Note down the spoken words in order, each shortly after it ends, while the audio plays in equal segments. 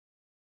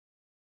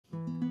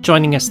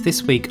Joining us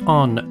this week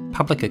on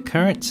Public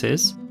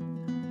Occurrences,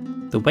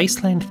 the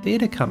Wasteland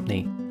Theatre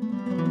Company.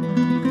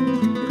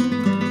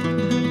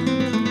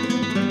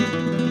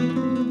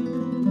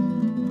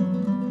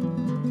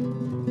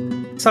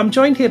 So I'm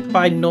joined here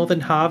by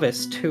Northern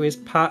Harvest, who is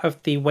part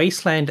of the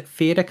Wasteland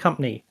Theatre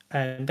Company,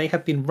 and they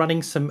have been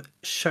running some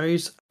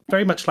shows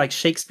very much like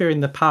Shakespeare in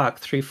the Park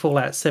through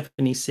Fallout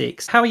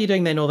 76. How are you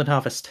doing there, Northern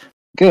Harvest?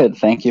 Good,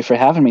 thank you for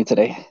having me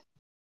today.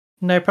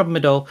 No problem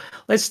at all.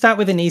 Let's start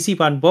with an easy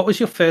one. What was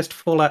your first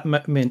Fallout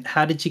moment?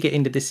 How did you get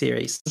into the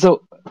series?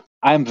 So,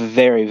 I'm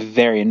very,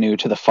 very new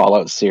to the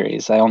Fallout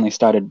series. I only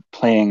started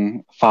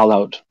playing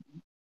Fallout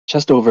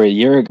just over a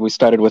year ago. We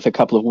started with a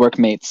couple of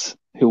workmates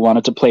who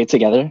wanted to play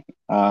together,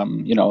 a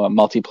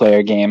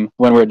multiplayer game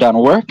when we were done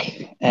work,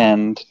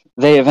 and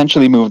they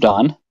eventually moved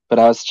on. But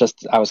I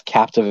was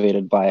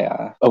captivated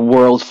by a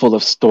world full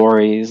of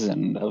stories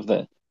and of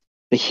the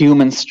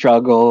human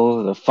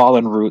struggle, the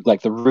fallen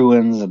the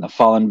ruins and the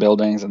fallen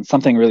buildings, and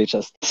something really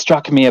just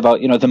struck me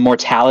about, the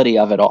mortality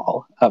of it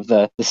all, of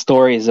the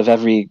stories of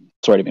every,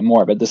 sorry to be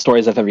morbid, the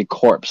stories of every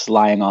corpse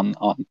lying on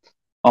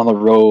the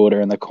road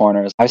or in the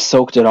corners. I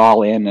soaked it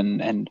all in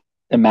and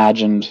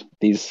imagined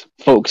these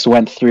folks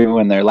went through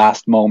in their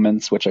last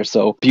moments, which are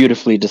so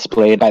beautifully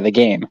displayed by the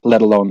game,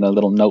 let alone the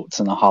little notes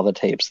and the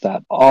holotapes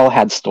that all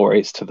had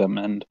stories to them,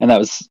 and that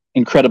was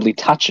incredibly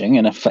touching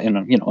in a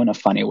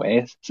funny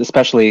way.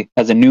 Especially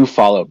as a new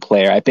Fallout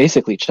player, I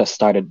basically just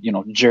started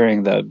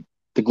during the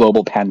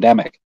global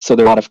pandemic, so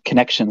there are a lot of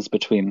connections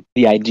between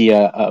the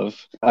idea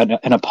of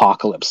an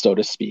apocalypse, so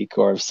to speak,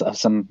 or of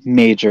some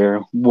major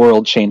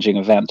world-changing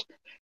event,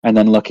 and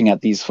then looking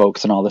at these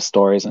folks and all the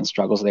stories and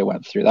struggles they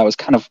went through. That was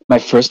kind of my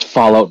first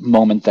Fallout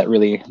moment that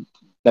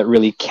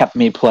really kept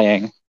me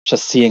playing,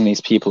 just seeing these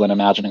people and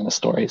imagining the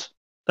stories.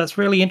 That's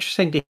really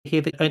interesting to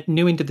hear that you're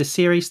new into the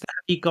series. Have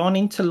you gone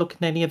into looking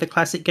at any of the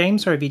classic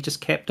games, or have you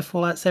just kept to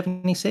Fallout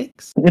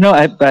 76?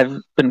 I've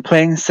been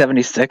playing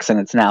 76, and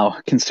it's now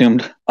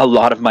consumed a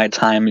lot of my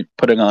time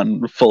putting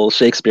on full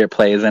Shakespeare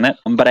plays in it.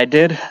 But I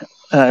did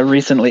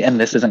recently, and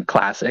this isn't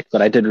classic,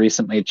 but I did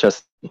recently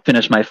just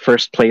finish my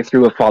first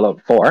playthrough of Fallout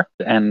 4,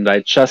 and I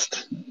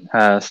just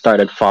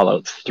started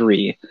Fallout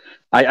 3.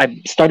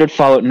 I started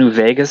Fallout New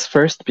Vegas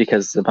first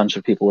because a bunch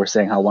of people were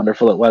saying how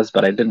wonderful it was,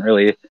 but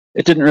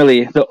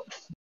the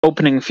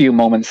opening few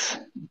moments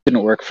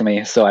didn't work for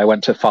me, so I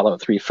went to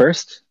Fallout 3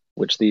 first,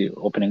 which the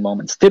opening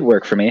moments did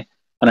work for me,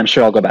 and I'm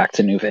sure I'll go back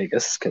to New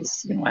Vegas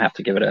because I have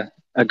to give it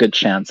a good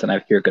chance, and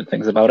I hear good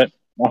things about it.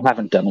 I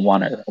haven't done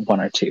one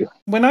or two.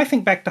 When I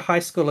think back to high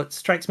school, it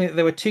strikes me that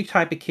there were two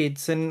types of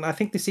kids, and I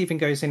think this even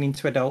goes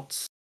into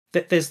adults.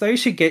 That there's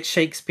those who get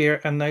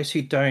Shakespeare and those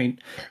who don't.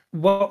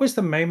 What was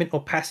the moment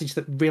or passage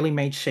that really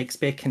made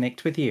Shakespeare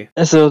connect with you?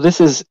 So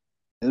this is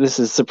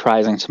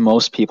surprising to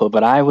most people,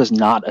 but I was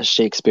not a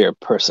Shakespeare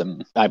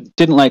person. I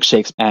didn't like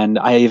Shakespeare, and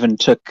I even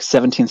took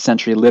 17th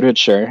century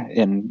literature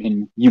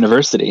in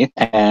university,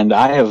 and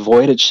I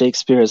avoided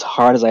Shakespeare as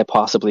hard as I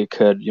possibly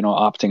could,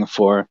 opting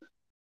for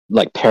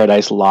like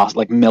Paradise Lost,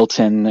 like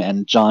Milton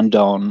and John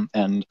Donne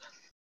and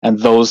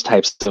those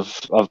types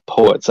of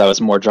poets I was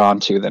more drawn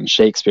to than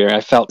Shakespeare.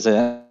 I felt as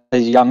a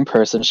young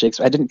person,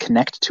 Shakespeare, I didn't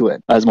connect to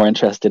it. I was more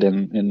interested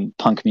in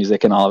punk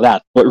music and all of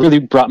that. What really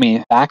brought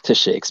me back to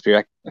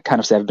Shakespeare, I kind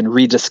of say I've been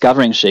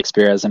rediscovering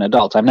Shakespeare as an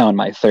adult. I'm now in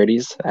my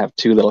 30s. I have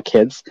 2 little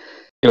kids.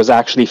 It was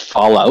actually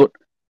Fallout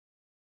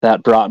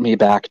that brought me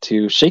back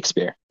to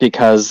Shakespeare,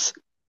 because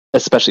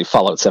especially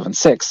Fallout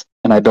 76.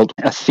 And I built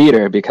a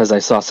theater because I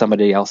saw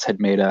somebody else had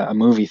made a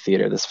movie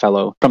theater. This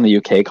fellow from the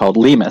UK called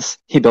Lemus,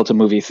 he built a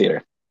movie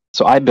theater.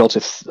 So I built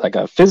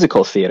a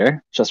physical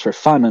theater just for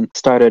fun and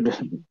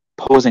started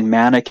posing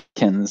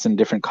mannequins in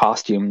different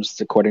costumes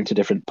according to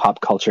different pop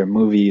culture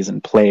movies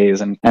and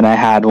plays. And I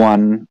had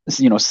one,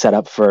 set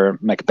up for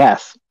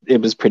Macbeth.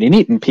 It was pretty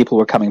neat, and people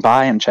were coming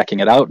by and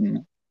checking it out,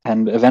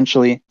 and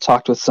eventually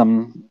talked with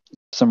some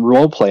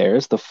role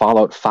players, the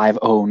Fallout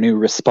 5.0 new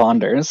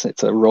Responders.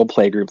 It's a role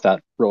play group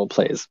that role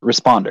plays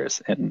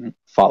Responders in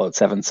Fallout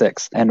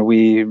 76. And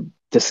we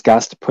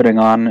discussed putting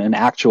on an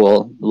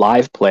actual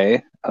live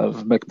play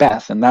of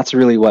Macbeth. And that's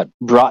really what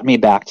brought me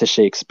back to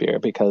Shakespeare,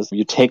 because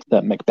you take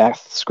the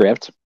Macbeth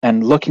script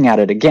and looking at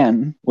it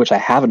again, which I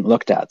haven't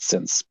looked at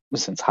since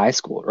high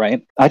school,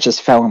 right? I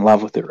just fell in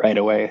love with it right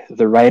away.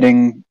 The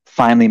writing,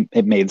 finally,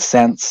 it made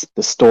sense.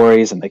 The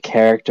stories and the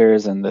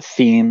characters and the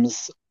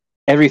themes,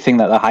 everything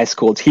that the high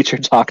school teacher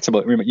talked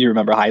about. You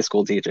remember high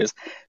school teachers.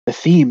 The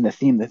theme,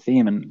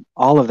 and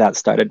all of that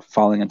started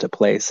falling into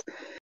place.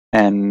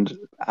 And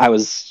I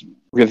was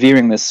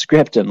revering this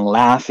script and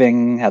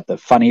laughing at the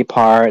funny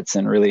parts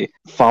and really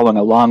following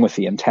along with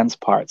the intense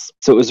parts.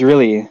 So it was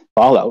really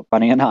Fallout,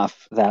 funny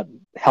enough, that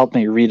helped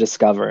me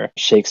rediscover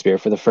Shakespeare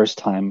for the first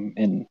time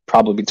in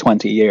probably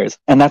 20 years.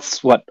 And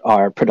that's what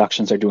our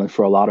productions are doing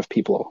for a lot of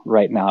people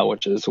right now,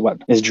 which is what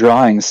is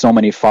drawing so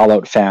many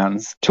Fallout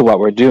fans to what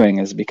we're doing,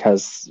 is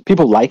because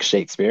people like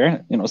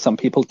Shakespeare. Some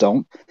people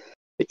don't.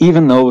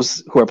 Even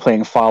those who are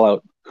playing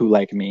Fallout who,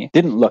 like me,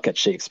 didn't look at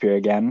Shakespeare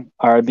again,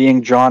 are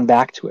being drawn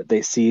back to it.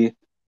 They see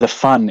the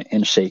fun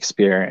in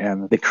Shakespeare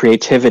and the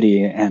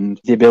creativity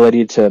and the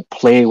ability to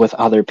play with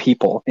other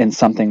people in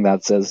something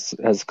that's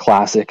as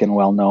classic and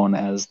well known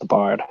as the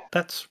Bard.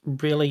 That's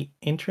really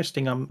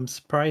interesting. I'm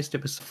surprised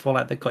it was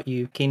Fallout that got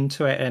you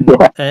into it,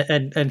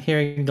 and and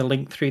hearing the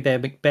link through there,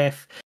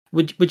 Macbeth.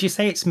 Would you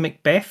say it's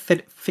Macbeth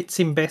that fits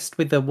in best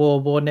with the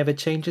War Never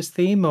Changes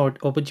theme, or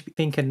would you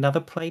think another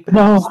play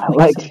perhaps? No,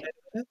 like,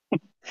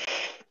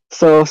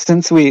 so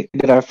since we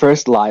did our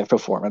first live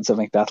performance of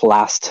Macbeth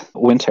last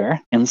winter,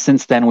 and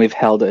since then we've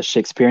held a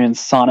Shakespearean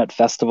Sonnet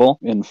Festival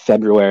in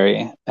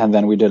February, and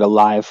then we did a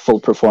live full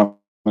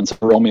performance of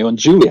Romeo and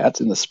Juliet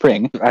in the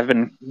spring. I've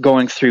been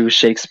going through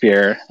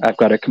Shakespeare. I've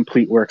got a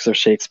complete works of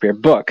Shakespeare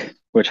book,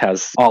 which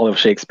has all of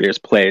Shakespeare's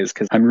plays,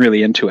 because I'm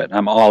really into it.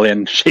 I'm all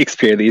in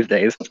Shakespeare these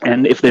days.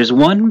 And if there's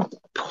one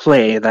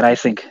play that I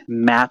think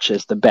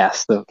matches the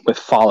best with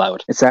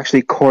Fallout, it's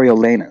actually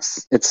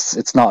Coriolanus.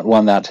 It's not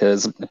one that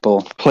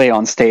people play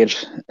on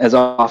stage as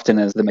often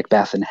as the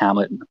Macbeth and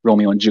Hamlet, and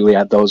Romeo and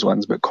Juliet, those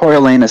ones. But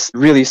Coriolanus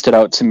really stood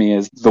out to me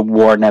as the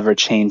war never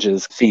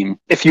changes theme.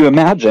 If you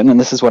imagine, and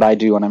this is what I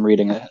do when I'm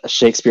reading a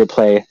Shakespeare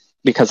play,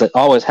 because it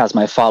always has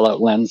my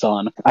Fallout lens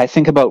on, I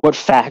think about what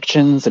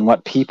factions and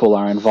what people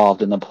are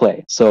involved in the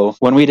play. So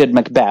when we did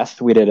Macbeth,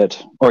 we did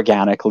it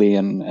organically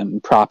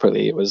and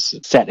properly. It was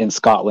set in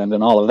Scotland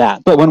and all of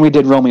that. But when we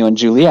did Romeo and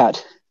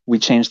Juliet, we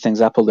changed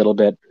things up a little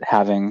bit,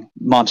 having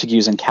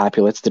Montagues and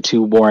Capulets, the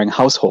two warring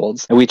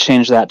households. And we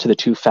changed that to the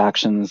two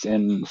factions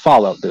in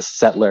Fallout, the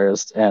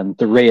Settlers and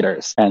the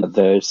Raiders. And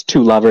there's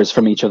two lovers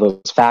from each of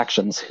those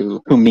factions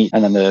who meet,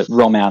 and then the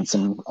romance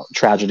and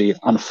tragedy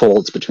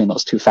unfolds between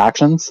those two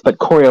factions. But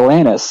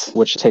Coriolanus,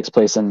 which takes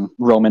place in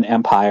Roman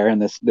Empire,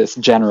 and this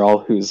general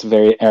who's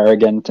very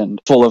arrogant and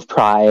full of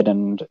pride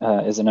and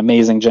is an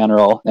amazing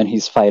general, and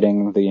he's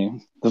fighting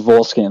the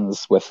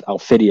Volscians with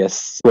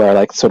Aufidius, who are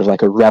like sort of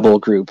like a rebel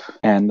group.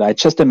 And I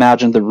just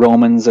imagined the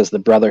Romans as the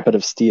Brotherhood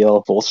of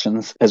Steel,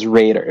 Volscians as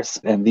raiders,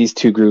 and these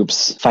two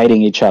groups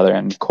fighting each other,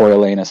 and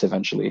Coriolanus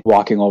eventually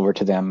walking over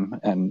to them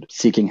and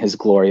seeking his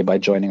glory by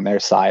joining their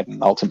side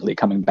and ultimately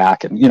coming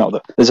back. And,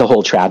 there's a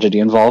whole tragedy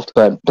involved.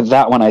 But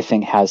that one, I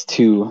think, has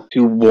two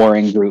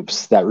warring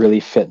groups that really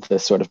fit the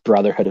sort of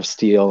Brotherhood of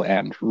Steel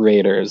and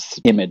raiders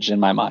image in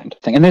my mind.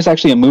 And there's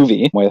actually a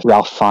movie with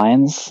Ralph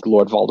Fiennes,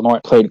 Lord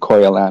Voldemort, played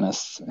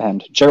Coriolanus,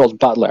 and Gerald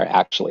Butler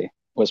actually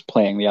was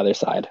playing the other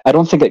side. I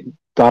don't think it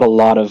got a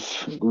lot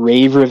of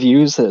rave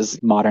reviews,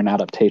 as modern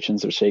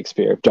adaptations of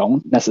Shakespeare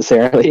don't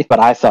necessarily, but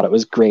I thought it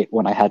was great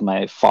when I had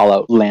my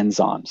Fallout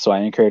lens on. So I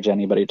encourage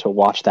anybody to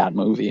watch that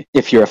movie.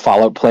 If you're a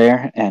Fallout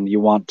player and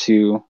you want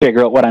to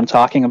figure out what I'm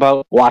talking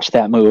about, watch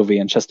that movie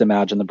and just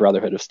imagine the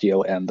Brotherhood of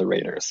Steel and the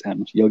Raiders,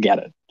 and you'll get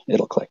it.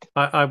 It'll click.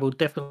 I will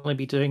definitely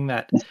be doing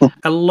that.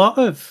 A lot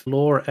of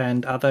lore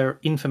and other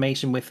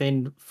information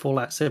within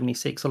Fallout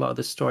 76, a lot of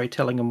the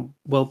storytelling and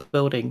world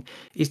building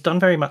is done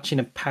very much in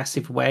a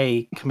passive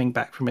way, coming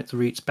back from its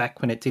roots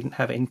back when it didn't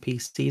have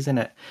NPCs in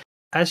it.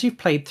 As you've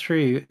played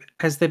through,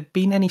 has there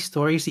been any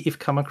stories that you've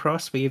come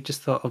across where you've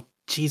just thought, oh,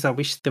 geez, I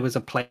wish there was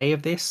a play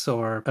of this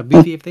or a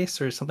movie of this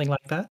or something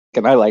like that?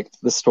 And I liked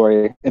the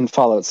story in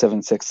Fallout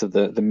 76 of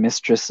the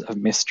Mistress of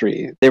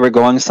Mystery. They were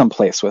going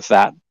someplace with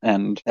that,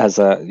 and as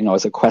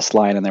a quest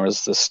line, and there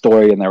was a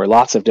story, and there were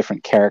lots of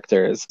different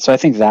characters. So I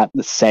think that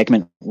the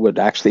segment would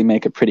actually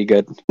make a pretty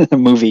good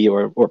movie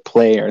or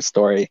play or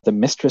story. The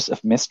Mistress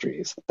of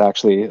Mysteries. It's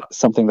actually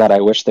something that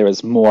I wish there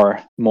was more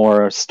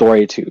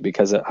story to,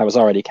 because I was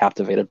already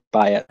captivated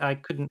by it. I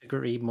couldn't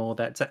agree more.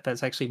 That's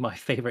actually my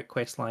favorite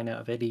quest line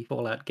out of any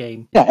Fallout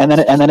game. Yeah, and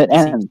then it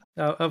ends.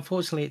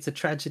 Unfortunately, it's a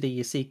tragedy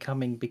you see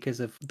coming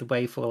because of the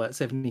way Fallout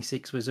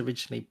 76 was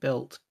originally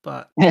built.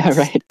 But yeah,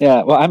 right.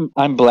 Yeah, well,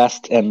 I'm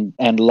blessed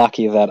and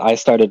lucky that I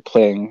started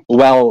playing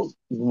well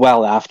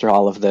after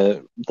all of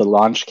the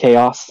launch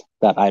chaos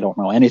that I don't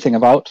know anything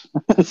about.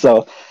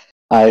 So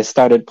I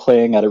started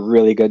playing at a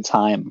really good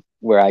time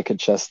where I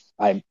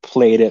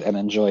played it and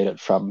enjoyed it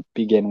from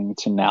beginning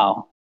to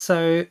now.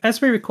 So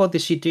as we record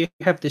this, you do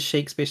have the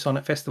Shakespeare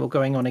Sonnet Festival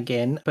going on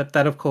again, but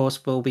that, of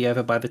course, will be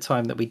over by the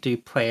time that we do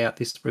play out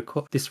this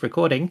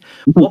recording.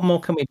 What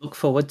more can we look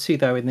forward to,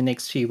 though, in the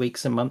next few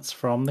weeks and months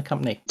from the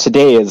company?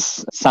 Today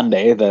is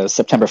Sunday, the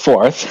September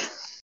 4th.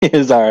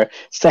 Is our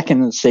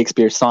second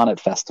Shakespeare Sonnet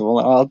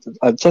Festival.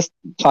 I'll just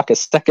talk a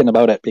second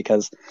about it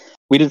because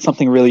we did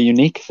something really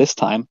unique this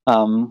time.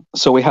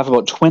 So we have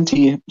about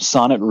 20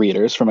 sonnet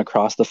readers from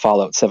across the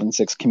Fallout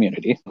 76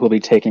 community who will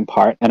be taking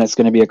part, and it's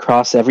going to be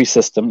across every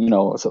system.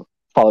 So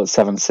Fallout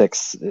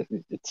 76,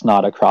 it's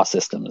not across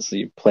systems.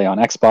 You play on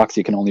Xbox,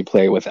 you can only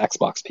play with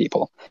Xbox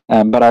people.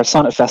 But our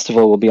Sonnet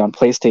Festival will be on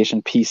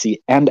PlayStation, PC,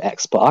 and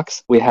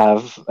Xbox. We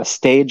have a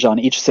stage on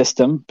each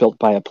system built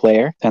by a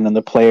player, and then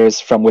the players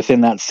from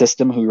within that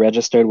system who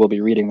registered will be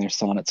reading their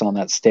sonnets on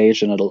that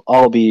stage, and it'll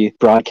all be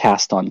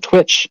broadcast on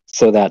Twitch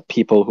so that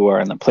people who are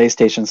in the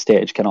PlayStation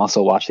stage can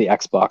also watch the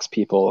Xbox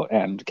people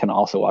and can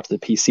also watch the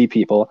PC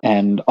people,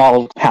 and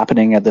all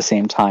happening at the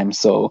same time.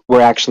 So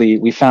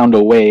we found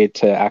a way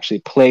to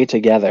actually play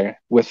together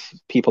with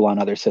people on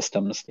other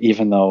systems,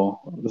 even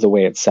though the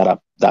way it's set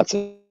up, that's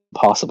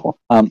possible.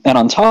 And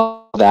on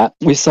top of that,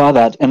 we saw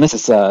that, and this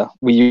is,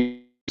 we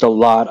used a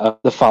lot of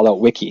the Fallout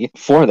Wiki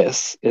for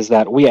this, is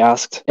that we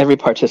asked every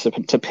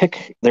participant to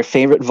pick their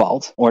favorite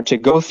vault, or to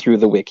go through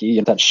the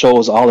wiki that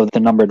shows all of the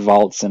numbered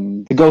vaults,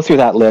 and to go through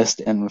that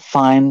list and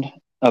find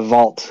a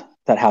vault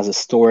that has a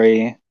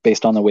story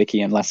based on the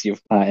wiki, unless you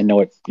know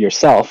it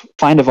yourself.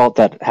 Find a vault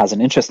that has an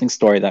interesting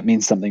story that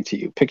means something to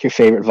you. Pick your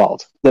favorite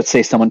vault. Let's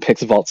say someone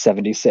picks Vault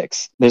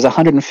 76. There's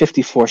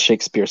 154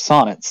 Shakespeare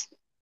sonnets.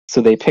 So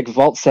they pick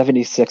Vault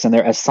 76 and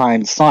they're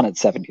assigned Sonnet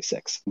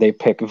 76. They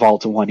pick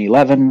Vault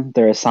 111,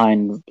 they're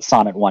assigned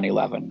Sonnet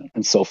 111,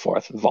 and so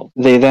forth.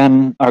 They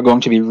then are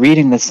going to be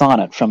reading the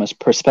sonnet from a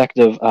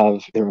perspective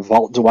of their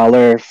vault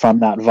dweller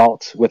from that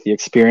vault, with the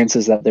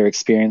experiences that they're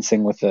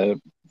experiencing with the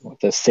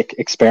sick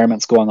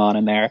experiments going on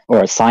in there,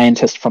 or a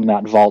scientist from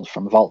that vault,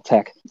 from Vault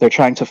Tech. They're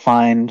trying to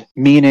find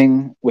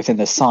meaning within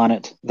the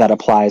sonnet that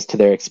applies to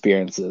their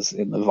experiences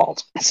in the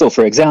vault. So,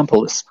 for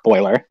example, a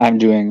spoiler, I'm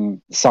doing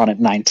Sonnet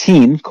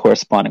 19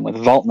 corresponding with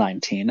Vault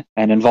 19,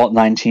 and in Vault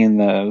 19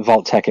 the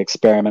Vault Tech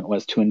experiment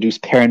was to induce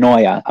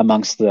paranoia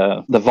amongst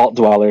the vault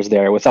dwellers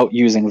there without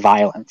using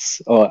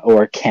violence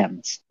or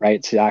chems,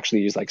 right? To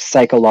actually use like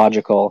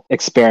psychological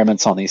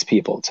experiments on these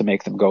people to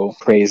make them go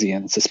crazy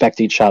and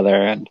suspect each other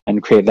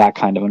and create that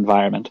kind of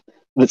environment.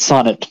 That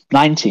Sonnet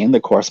 19, the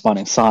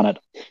corresponding sonnet,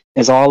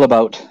 is all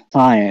about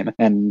time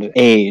and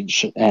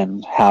age,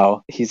 and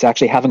how he's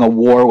actually having a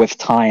war with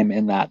time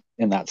in that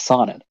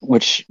sonnet,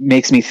 which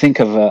makes me think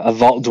of a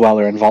vault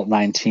dweller in Vault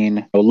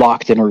 19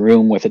 locked in a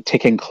room with a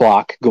ticking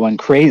clock going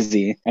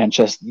crazy and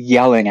just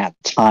yelling at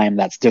time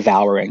that's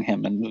devouring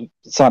him. And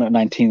Sonnet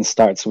 19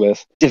 starts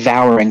with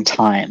devouring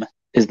time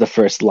is the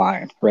first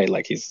line, right?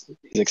 Like he's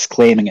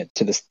exclaiming it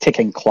to this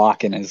ticking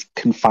clock in his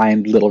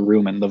confined little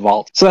room in the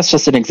vault. So that's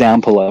just an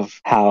example of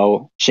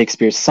how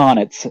Shakespeare's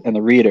sonnets and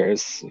the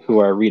readers who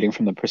are reading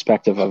from the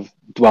perspective of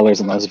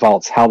dwellers in those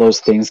vaults, how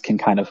those things can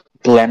kind of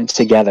blend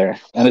together.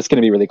 And it's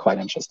going to be really quite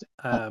interesting.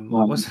 I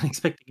wasn't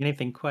expecting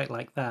anything quite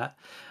like that.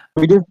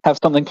 We do have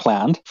something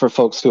planned for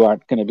folks who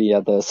aren't going to be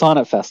at the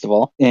Sonnet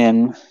Festival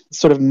in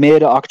sort of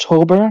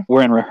mid-October.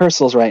 We're in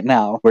rehearsals right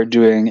now. We're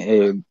doing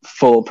a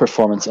full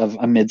performance of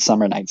A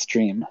Midsummer Night's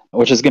Dream,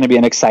 which is going to be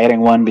an exciting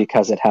one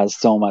because it has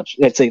so much.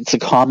 It's a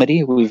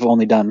comedy. We've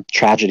only done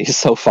tragedies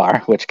so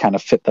far, which kind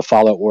of fit the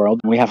Fallout world.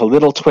 We have a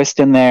little twist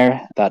in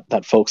there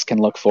that folks can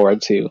look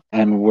forward to,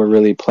 and we're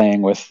really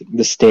playing with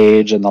the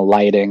stage and the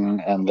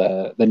lighting and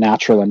the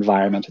natural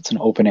environment. It's an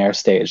open-air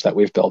stage that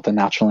we've built, the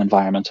natural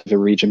environment of a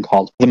region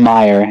called the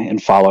Mire in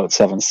Fallout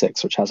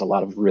 76, which has a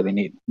lot of really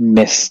neat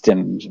mist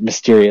and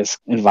mysterious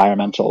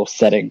environmental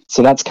setting.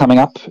 So that's coming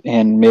up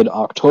in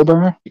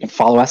mid-October. You can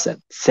follow us at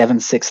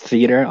 76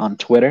 Theatre on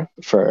Twitter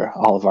for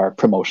all of our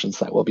promotions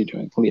that we'll be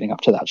doing leading up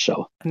to that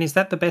show. And is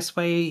that the best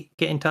way to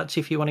get in touch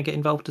if you want to get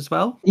involved as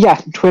well? Yeah,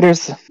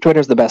 Twitter's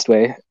the best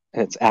way.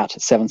 It's at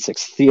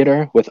 76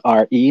 Theatre with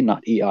R-E,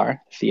 not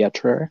E-R,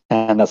 theatre.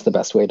 And that's the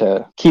best way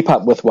to keep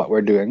up with what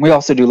we're doing. We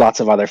also do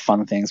lots of other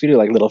fun things. We do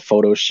like little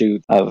photo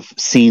shoot of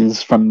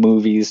scenes from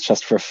movies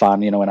just for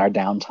fun, in our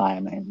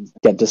downtime, and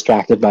get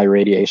distracted by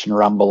radiation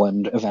rumble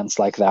and events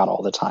like that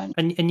all the time.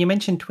 And you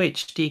mentioned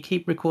Twitch. Do you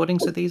keep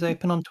recordings of these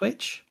open on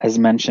Twitch? As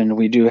mentioned,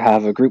 we do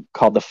have a group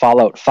called the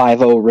Fallout 50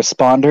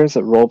 Responders,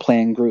 a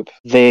role-playing group.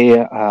 They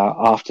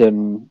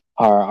often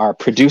are our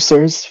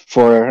producers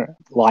for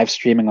live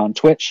streaming on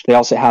Twitch. They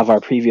also have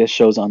our previous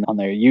shows on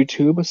their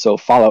YouTube, so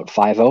Fallout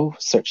 50,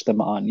 search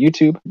them on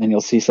YouTube, and you'll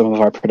see some of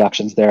our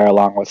productions there,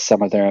 along with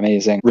some of their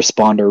amazing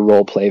responder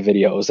roleplay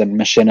videos and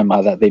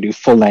machinima that they do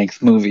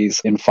full-length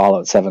movies in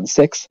Fallout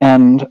 76.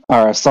 And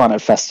our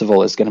Sonnet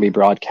Festival is going to be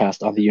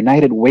broadcast on the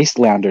United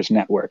Wastelanders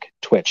Network,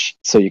 Twitch,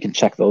 so you can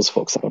check those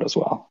folks out as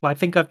well. Well, I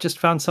think I've just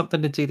found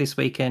something to do this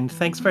weekend.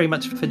 Thanks very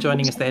much for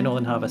joining us there,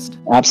 Northern Harvest.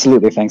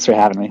 Absolutely, thanks for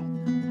having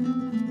me.